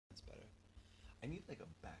I need like a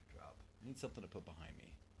backdrop. I need something to put behind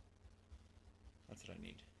me. That's what I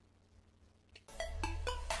need.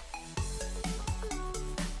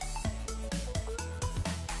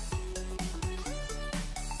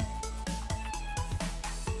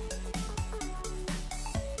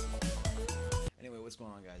 Anyway, what's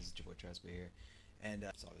going on, guys? It's your boy Trespit here, and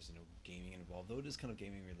it's obviously no gaming involved, though it is kind of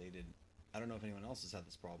gaming related. I don't know if anyone else has had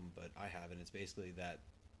this problem, but I have, and it's basically that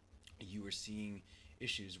you are seeing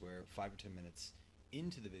issues where 5 or 10 minutes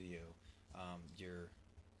into the video, your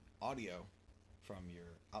audio from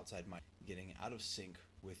your outside mic getting out of sync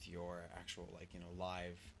with your actual, like,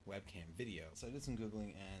 live webcam video. So I did some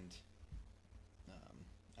Googling, and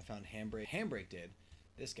I found Handbrake. Handbrake did,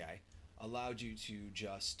 this guy, allowed you to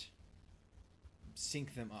just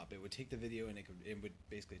sync them up. It would take the video and it would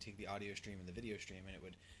basically take the audio stream and the video stream, and it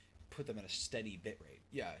would put them at a steady bit rate.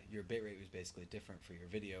 Yeah, your bit rate was basically different for your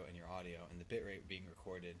video and your audio, and the bit rate being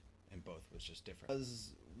recorded in both was just different. It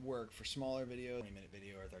does work for smaller video, 20-minute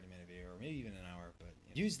video or 30-minute video, or maybe even an hour, but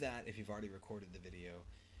use that if you've already recorded the video,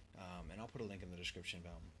 and I'll put a link in the description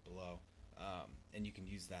down below, and you can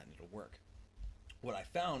use that and it'll work. What I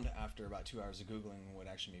found after about 2 hours of Googling what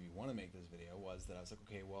actually made me want to make this video was that I was like,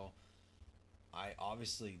 okay, well, I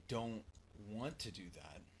obviously don't want to do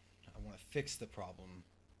that. I want to fix the problem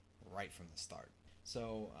right from the start.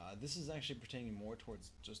 So this is actually pertaining more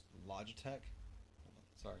towards just Logitech.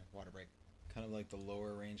 Sorry, water break. Kind of like the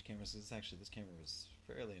lower range cameras. This camera was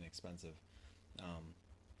fairly inexpensive.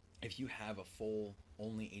 If you have a full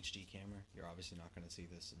only HD camera, you're obviously not going to see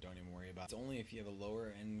this, so don't even worry about it. It's only if you have a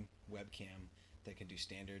lower end webcam that can do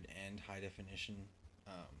standard and high definition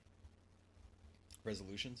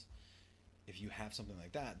resolutions. If you have something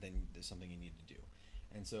like that, then there's something you need to do.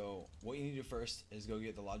 And so what you need to do first is go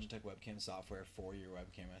get the Logitech webcam software for your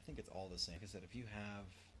webcam. I think it's all the same. Like I said, if you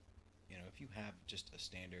have just a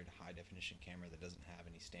standard high definition camera that doesn't have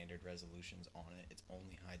any standard resolutions on it, it's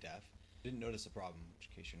only high def. Didn't notice a problem, in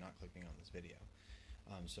case you're not clicking on this video.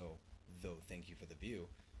 So though thank you for the view,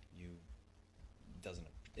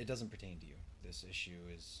 it doesn't pertain to you. This issue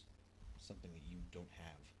is something that you don't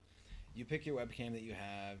have. You pick your webcam that you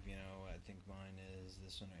have. I think mine is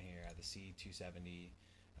this one right here, the C270.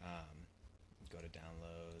 Go to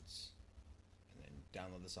downloads, and then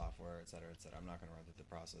download the software, etc., etc. I'm not going to run through the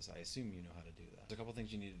process. I assume you know how to do that. There's a couple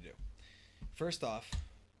things you need to do. First off,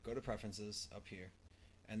 go to preferences up here,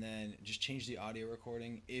 and then just change the audio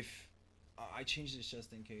recording. If I changed this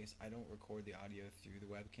just in case, I don't record the audio through the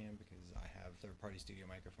webcam because I have third-party studio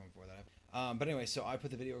microphone for that. But anyway, so I put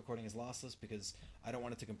the video recording as lossless because I don't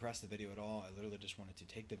want it to compress the video at all. I literally just wanted to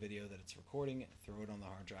take the video that it's recording, throw it on the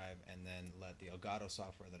hard drive, and then let the Elgato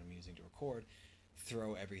software that I'm using to record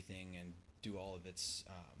throw everything and do all of its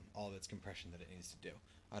compression that it needs to do.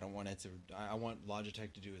 I want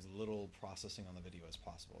Logitech to do as little processing on the video as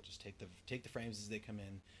possible. Just take the frames as they come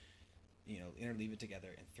in, interleave it together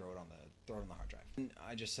and throw it on the hard drive. And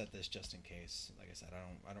I just set this just in case. Like I said,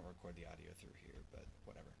 I don't record the audio through here, but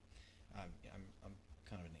whatever. I'm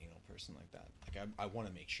kind of an anal person like that. Like I want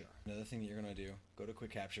to make sure. Another thing that you're gonna do, go to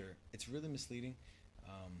quick capture. It's really misleading.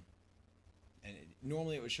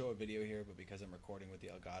 Normally it would show a video here, but because I'm recording with the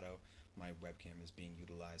Elgato, my webcam is being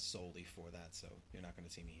utilized solely for that, so you're not going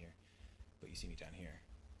to see me here, but you see me down here.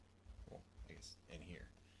 Well, I guess in here.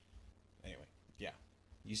 Anyway, yeah,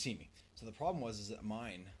 you see me. So the problem was that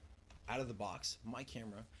mine, out of the box, my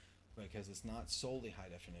camera, because it's not solely high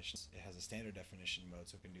definition, it has a standard definition mode,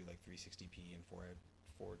 so it can do like 360p and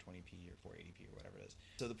 420p or 480p or whatever it is.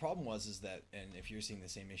 So the problem was that, and if you're seeing the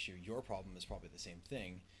same issue, your problem is probably the same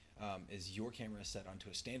thing, is your camera is set onto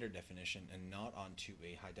a standard definition and not onto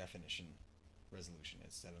a high definition resolution.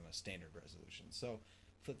 It's set on a standard resolution. So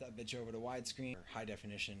flip that bitch over to widescreen, or high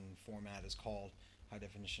definition format is called, high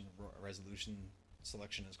definition resolution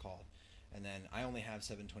selection is called, and then I only have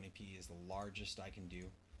 720p is the largest I can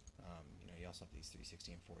do. You also have these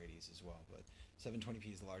 360 and 480s as well, but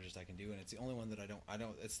 720p is the largest I can do, and it's the only one that I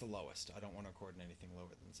don't. It's the lowest. I don't want to record in anything lower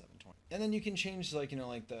than 720. And then you can change like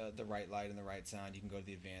the right light and the right sound. You can go to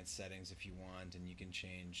the advanced settings if you want, and you can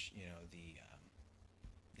change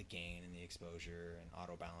the gain and the exposure and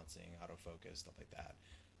auto balancing, autofocus, stuff like that.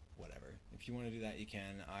 Whatever. If you want to do that, you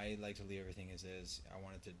can. I like to leave everything as is. I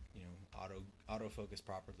want it to, autofocus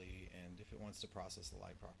properly, and if it wants to process the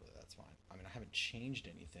light properly, that's fine. I mean, I haven't changed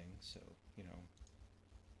anything, so,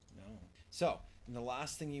 no. So, the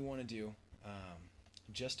last thing you want to do,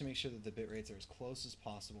 just to make sure that the bit rates are as close as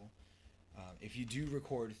possible, if you do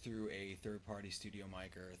record through a third-party studio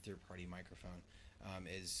mic or a third-party microphone,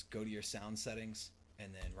 is go to your sound settings,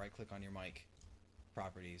 and then right-click on your mic,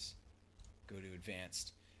 properties, go to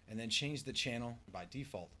advanced, and then change the channel by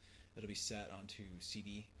default. it'll be set onto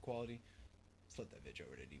CD quality. Flip that bitch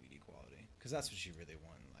over to DVD quality, because that's what you really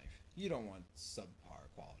want in life. You don't want subpar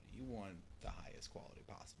quality. You want the highest quality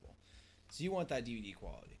possible. So you want that DVD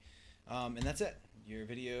quality. And that's it. Your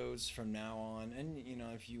videos from now on, and you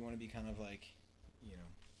know, if you want to be kind of like, you know,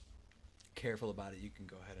 careful about it, you can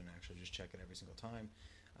go ahead and actually just check it every single time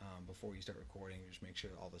before you start recording. Just make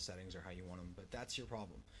sure all the settings are how you want them. But that's your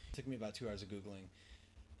problem. It took me about 2 hours of Googling.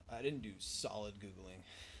 I didn't do solid Googling,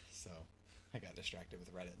 so I got distracted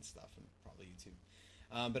with Reddit and stuff, and probably YouTube.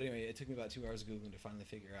 But anyway, it took me about 2 hours of Googling to finally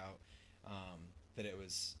figure out that it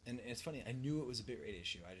was, and it's funny, I knew it was a bitrate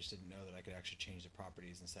issue. I just didn't know that I could actually change the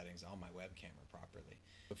properties and settings on my webcam properly.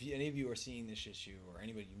 If any of you are seeing this issue, or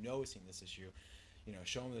anybody you know is seeing this issue, you know,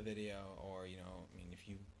 show them the video, or, you know, I mean, if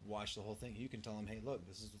you watch the whole thing, you can tell them, hey, look,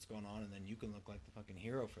 this is what's going on, and then you can look like the fucking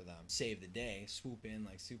hero for them. Save the day, swoop in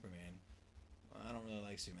like Superman. I don't really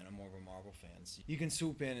like Superman. I'm more of a Marvel fan. So you can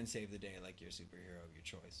swoop in and save the day like your superhero of your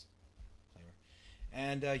choice.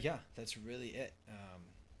 And yeah, that's really it.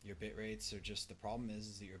 Your bit rates are just, the problem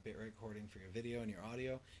is that your bit rate recording for your video and your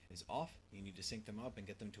audio is off. You need to sync them up and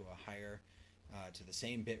get them to a higher, to the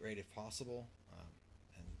same bit rate if possible.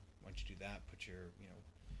 And once you do that, put your, you know,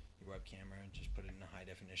 your web camera and just put it in a high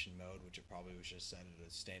definition mode, which it probably was just set at a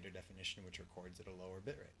standard definition, which records at a lower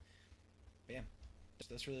bit rate. Bam.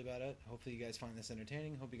 That's really about it. Hopefully you guys find this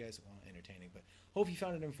entertaining. Hope you guys, well, entertaining, but hope you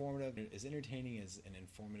found it informative. As entertaining as an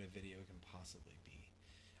informative video can possibly be.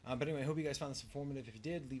 But anyway, I hope you guys found this informative. If you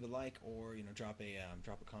did, leave a like, or, you know, drop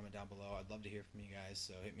a comment down below. I'd love to hear from you guys.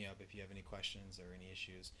 So hit me up if you have any questions or any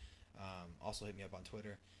issues. Also hit me up on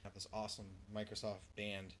Twitter. I have this awesome Microsoft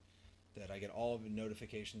band that I get all of the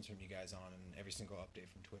notifications from you guys on, and every single update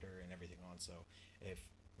from Twitter and everything on. So if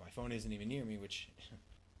my phone isn't even near me, which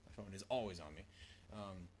my phone is always on me.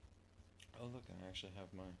 Oh look, I actually have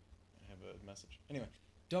a message. Anyway,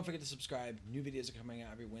 don't forget to subscribe. New videos are coming out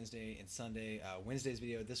every Wednesday and Sunday. Wednesday's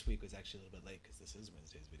video this week was actually a little bit late because this is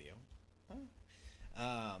Wednesday's video. Huh?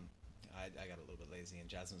 I got a little bit lazy, and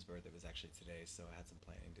Jasmine's birthday was actually today, so I had some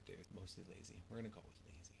planning to do. Mostly lazy. We're gonna go with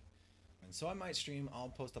lazy. And so I might stream. I'll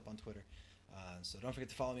post up on Twitter. So don't forget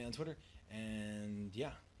to follow me on Twitter. And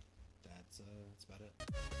yeah, that's about it.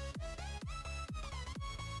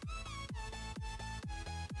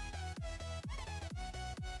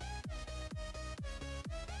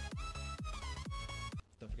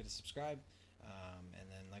 Don't forget to subscribe, and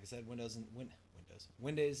then, like I said, I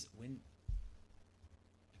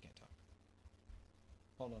can't talk.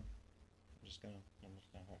 Hold on. I'm just gonna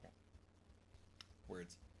hold on.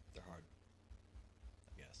 Words, they're hard.